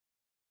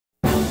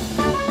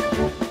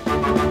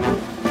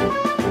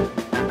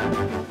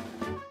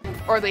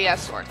Or the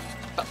sword.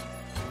 Oh.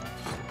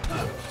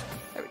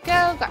 There we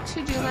go. Got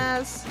 2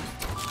 Dumas.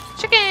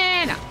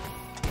 Chicken!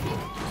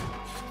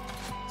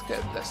 Let's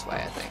go this way,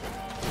 I think.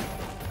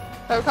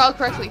 If I recall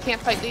correctly, you can't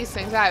fight these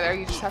things either.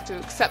 You just have to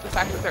accept the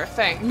fact that they're a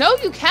thing. No,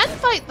 you can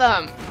fight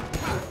them!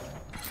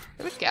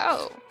 There we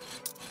go.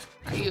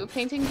 Are you a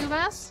painting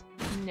Dumas?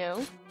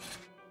 No.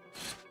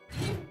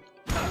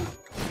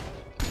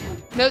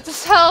 Note to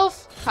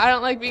self, I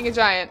don't like being a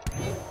giant.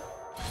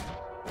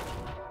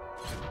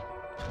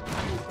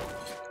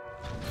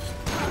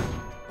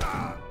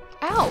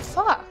 Ow,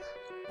 fuck.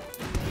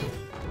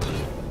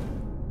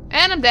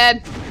 And I'm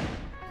dead.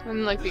 I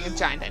don't like being a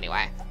giant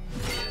anyway.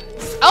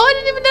 Oh, I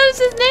didn't even notice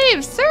his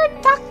name! Sir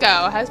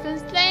Taco has been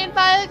slain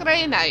by a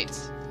Grey Knight.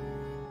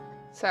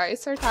 Sorry,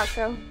 Sir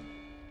Taco.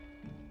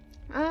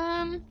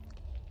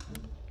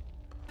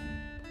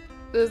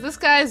 This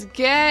guy's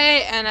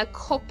gay and a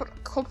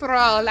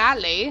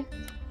coprolale,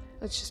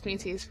 which just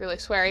means he's really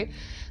sweary.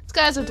 This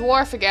guy's a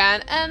dwarf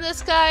again, and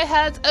this guy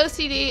has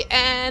OCD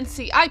and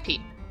CIP.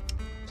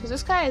 So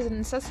this guy has an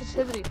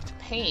insensitivity to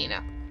pain,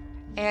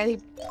 and he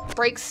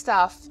breaks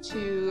stuff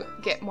to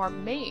get more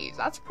maize.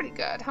 That's pretty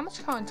good. How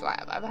much coins do I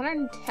have? I have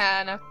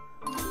 110. I'm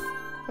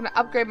gonna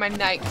upgrade my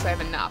knight because I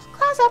have enough.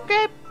 Class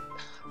upgrade.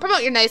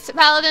 Promote your knights to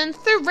paladins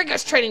through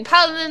rigorous training.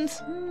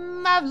 Paladins.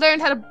 I've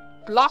learned how to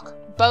block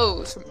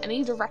bows from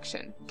any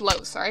direction.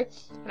 Blows, sorry.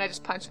 And I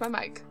just punched my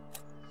mic.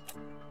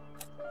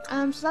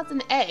 So that's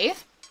an A to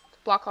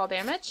block all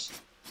damage.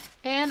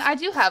 And I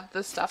do have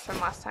this stuff from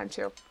last time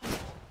too.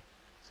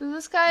 So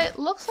this guy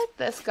looks like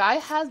this guy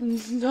has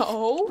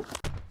no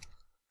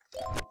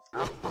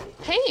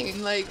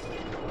pain. Like,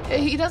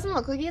 he doesn't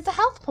look like he has a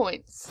health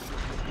points.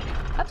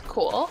 That's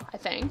cool, I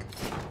think.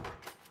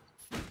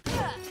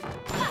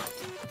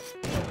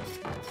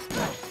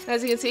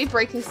 As you can see,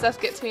 breaking stuff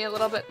gets me a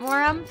little bit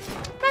more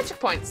magic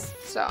points.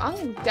 So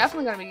I'm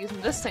definitely going to be using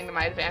this thing to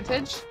my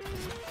advantage.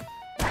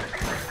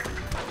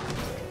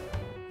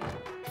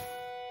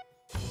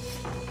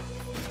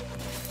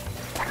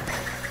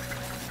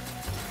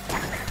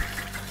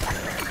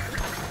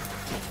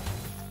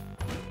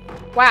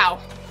 Wow.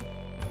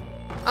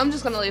 I'm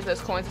just going to leave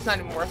those coins. It's not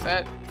even worth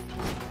it.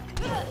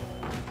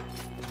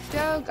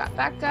 Go. Got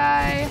that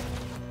guy.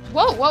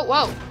 Whoa, whoa,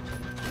 whoa.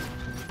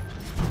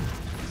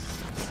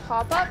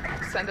 Pop up,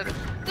 send it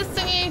this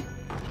thingy.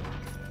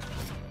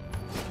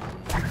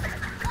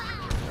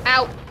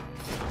 Ow.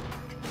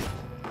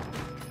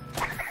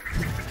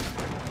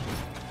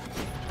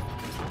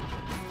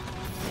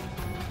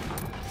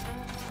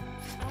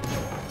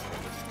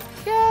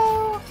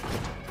 Go.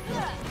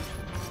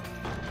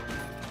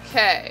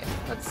 Okay,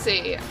 let's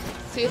see.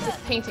 See if this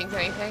painting's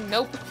anything.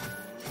 Nope.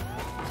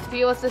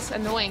 Deal with this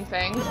annoying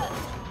thing.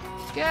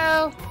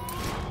 Go.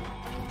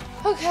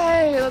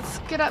 Okay, let's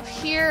get up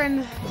here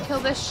and kill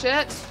this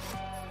shit.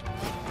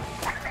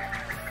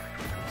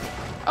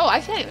 Oh, I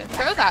can't even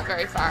throw that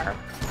very far.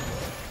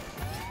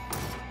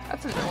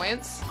 That's an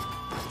annoyance.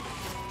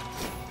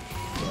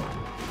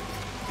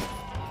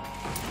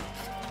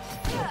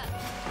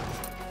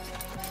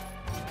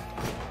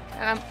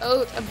 And I'm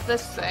out of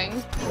this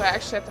thing, so I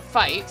actually have to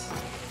fight.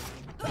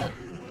 There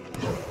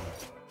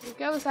we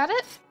go, is that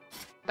it?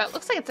 That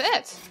looks like it's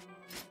it.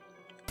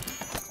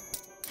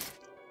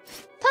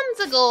 Tons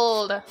of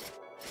gold!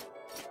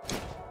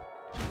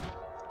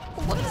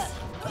 Whoops.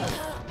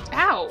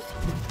 Ow!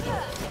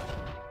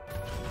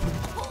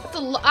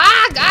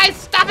 Guys,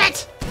 stop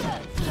it!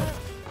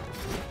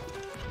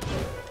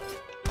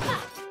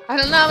 I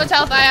don't know how much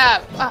health I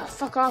have. Oh,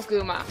 fuck off,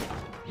 Guma.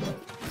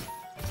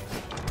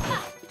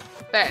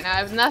 There, now I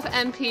have enough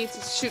MP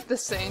to shoot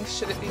this thing,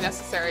 should it be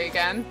necessary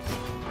again.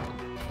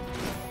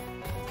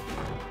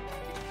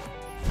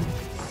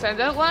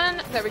 Send out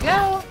one. There we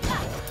go.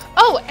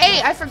 Oh,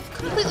 A! I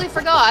completely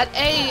forgot.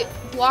 A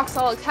blocks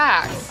all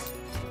attacks.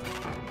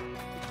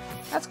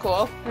 That's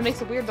cool. It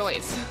makes a weird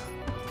noise.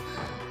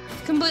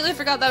 Completely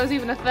forgot that was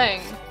even a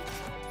thing.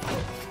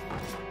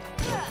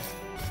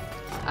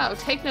 Oh,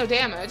 take no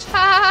damage.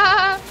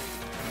 Ha!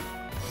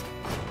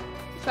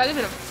 Is that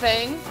even a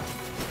thing?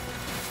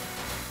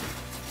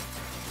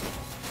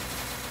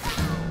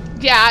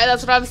 Yeah,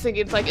 that's what I was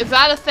thinking. It's like, is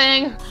that a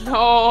thing?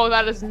 No,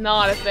 that is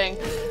not a thing.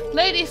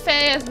 Lady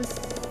Faye has been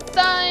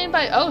signed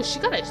by... Oh, she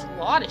got a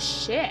lot of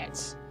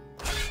shit.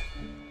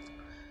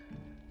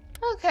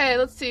 Okay,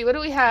 let's see. What do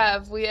we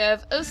have? We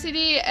have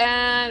OCD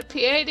and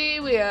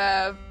PAD. We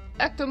have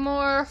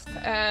Ectomorph,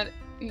 and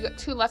you got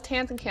 2 left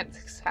hands and can't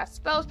cast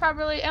spells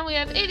properly. And we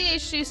have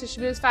ADHD, so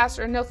she moves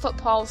faster and no foot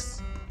pulse.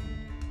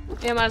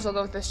 Yeah, might as well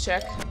go with this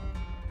chick.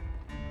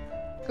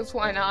 Because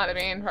why not? I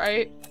mean,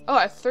 right? Oh,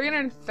 I have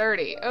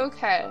 330.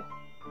 Okay.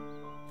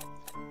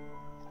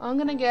 I'm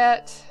gonna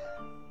get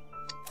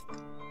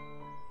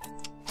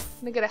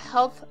a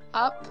health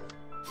up.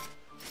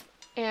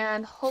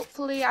 And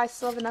hopefully I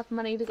still have enough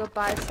money to go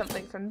buy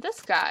something from this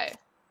guy.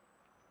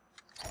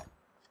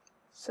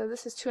 So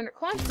this is 200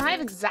 coins, and I have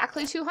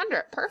exactly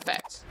 200.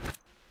 Perfect.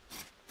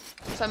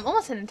 So I'm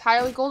almost in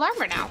entirely gold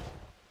armor now.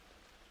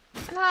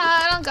 And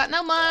I don't got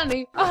no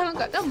money. I don't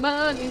got no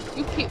money.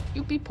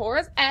 You be poor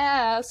as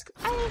ass.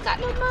 I ain't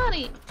got no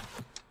money.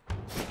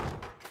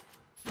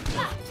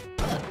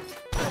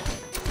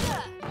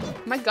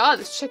 My god,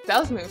 this chick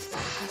does move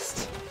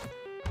fast.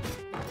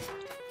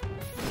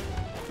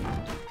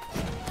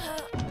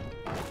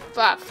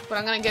 Fuck, but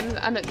I'm gonna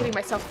end up getting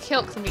myself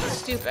killed because I'm being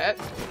stupid.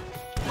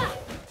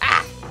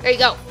 Ah! There you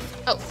go.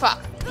 Oh,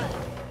 fuck.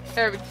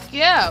 There we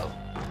go.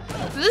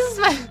 So this is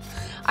my...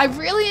 I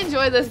really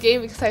enjoy this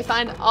game because I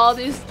find all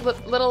these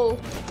little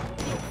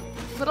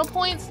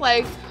points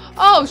like,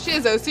 oh, she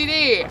has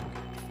OCD.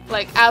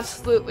 Like,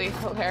 absolutely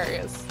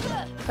hilarious.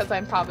 Because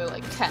I'm probably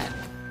like 10.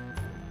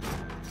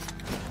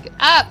 Get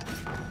up!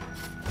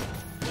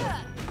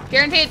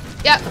 Guaranteed.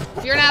 Yep,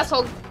 you're an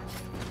asshole.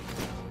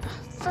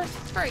 For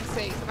fright's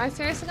sake, am I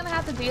seriously gonna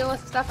have to deal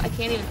with stuff I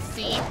can't even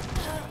see?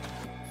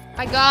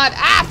 My god.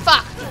 Ah,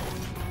 fuck!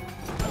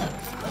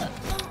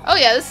 Oh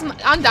yeah, this is...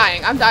 I'm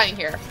dying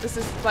here. This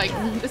is like...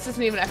 This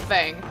isn't even a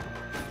thing.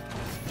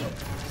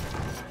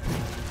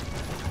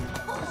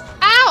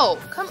 Ow!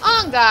 Come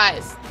on,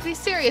 guys! Be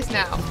serious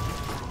now.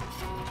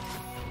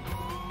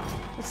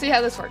 Let's see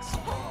how this works.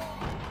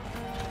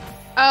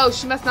 Oh,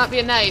 she must not be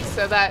a knight,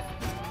 so that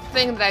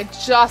thing that I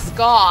just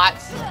got,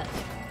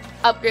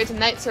 upgrade to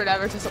knights or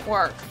whatever, doesn't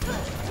work.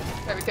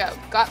 There we go.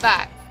 Got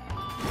that.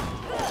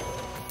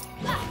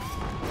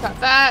 Got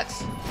that.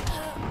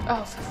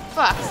 Oh, for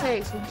fuck's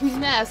sake,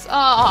 mess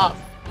up.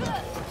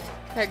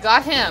 Okay,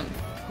 got him.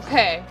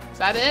 Okay, is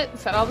that it?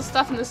 Is that all the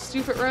stuff in this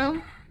stupid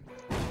room?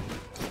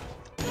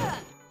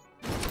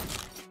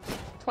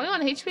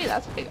 21 HP,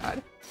 that's pretty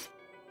good.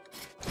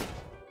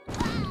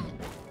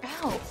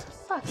 Ow, for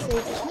fuck's sake,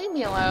 just leave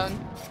me alone.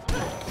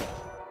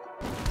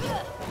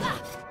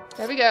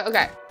 There we go,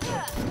 okay.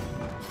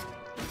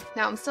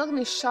 Now I'm still gonna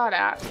be shot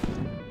at.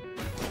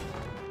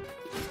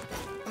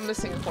 I'm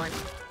missing a point.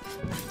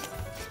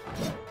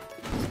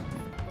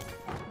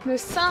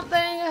 There's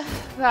something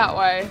that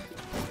way.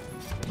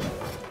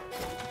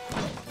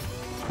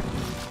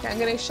 Okay, I'm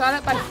getting shot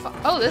at by...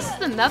 Oh, this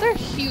is another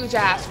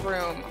huge-ass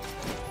room.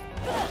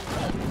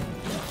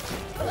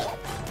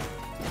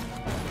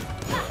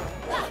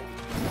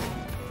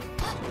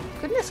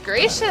 Goodness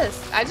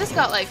gracious. I just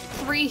got like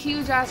 3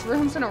 huge-ass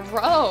rooms in a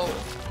row.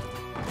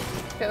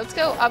 Okay, let's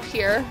go up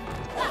here.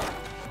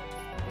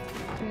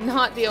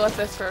 Not deal with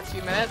this for a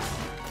few minutes.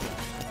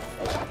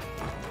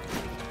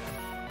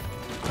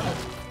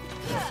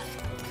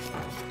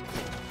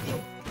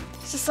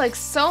 It's just like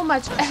so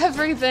much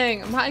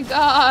everything. My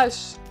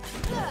gosh.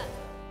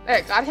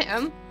 There, got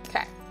him.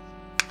 Okay.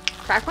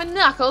 Crack my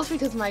knuckles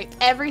because my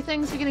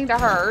everything's beginning to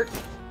hurt.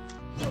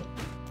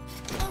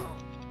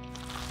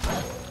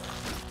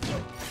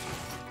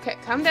 Okay,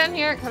 come down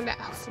here. Come down.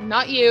 Oh, so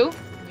not you.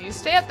 You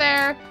stay up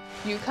there.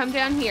 You come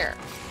down here.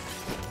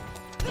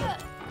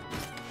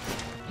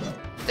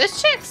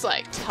 This chick's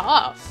like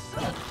tough.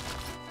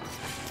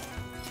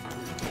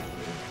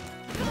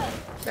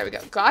 There we go.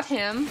 Got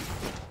him.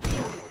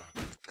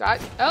 Got...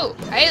 Oh,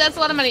 hey, that's a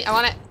lot of money. I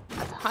want it.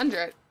 That's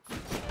 100.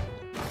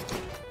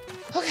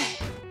 Okay.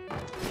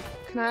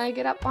 Can I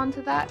get up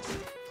onto that,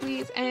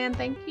 please? And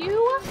thank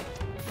you.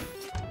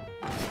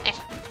 Eh.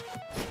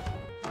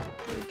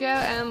 There we go.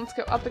 And let's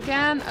go up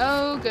again.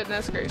 Oh,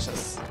 goodness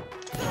gracious.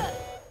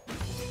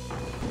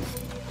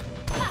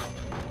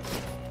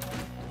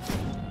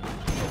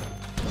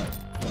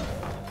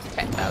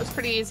 Okay, that was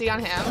pretty easy on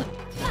him.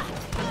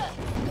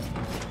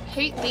 I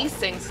hate these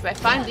things because I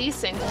find these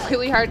things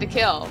really hard to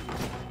kill.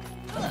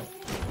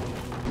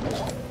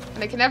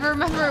 And I can never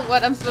remember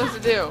what I'm supposed to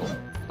do.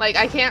 Like,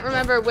 I can't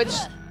remember which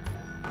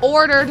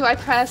order do I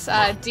press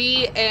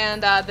D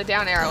and the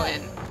down arrow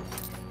in.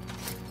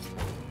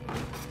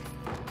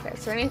 Okay,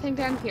 is there anything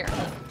down here?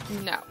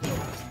 No.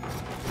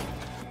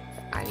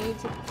 I need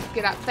to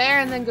get up there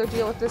and then go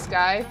deal with this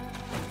guy.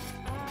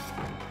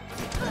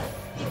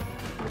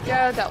 There we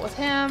go, dealt with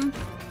him.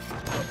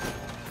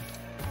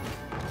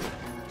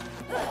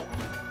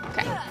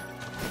 Okay.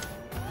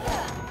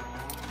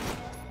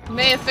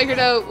 May have figured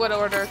out what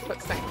order to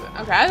put things in.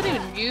 Okay, I haven't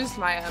even used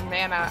my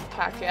mana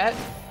pack yet.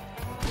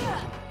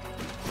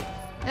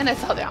 And I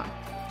fell down.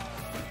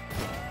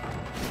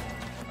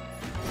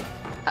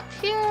 Up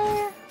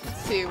here.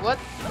 Let's see, what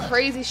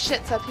crazy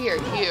shit's up here?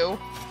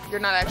 You're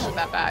not actually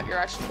that bad. You're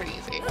actually pretty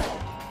easy.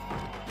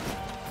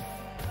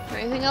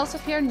 Anything else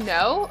up here?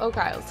 No?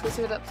 Okay, let's go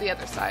see what's up the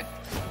other side.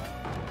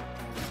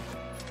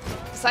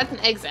 Besides an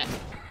exit.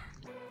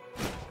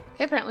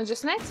 Okay, apparently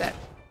just an exit.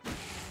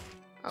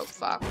 Oh,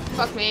 fuck.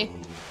 Fuck me.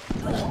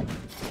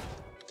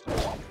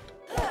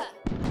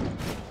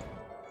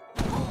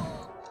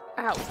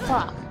 Ow,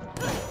 fuck.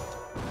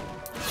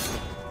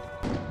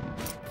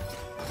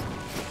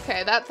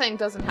 Okay, that thing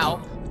doesn't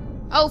help.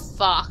 Oh,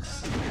 fuck.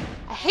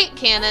 I hate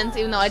cannons,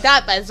 even though I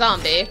died by a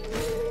zombie.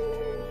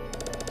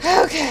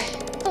 Okay.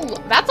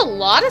 That's a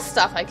lot of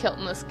stuff I killed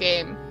in this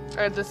game.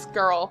 Or this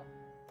girl.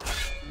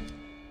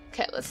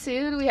 Okay, let's see.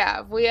 Who do we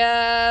have? We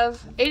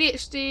have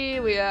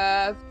ADHD. We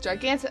have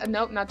gigantic.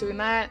 Nope, not doing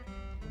that.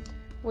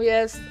 We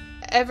have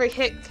every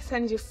hit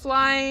sends you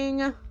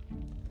flying.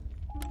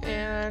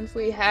 And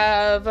we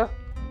have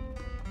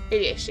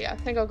ADHD. I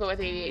think I'll go with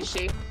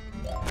ADHD.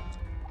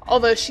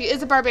 Although she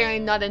is a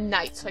barbarian, not a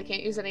knight, so I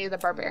can't use any of the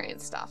barbarian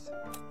stuff.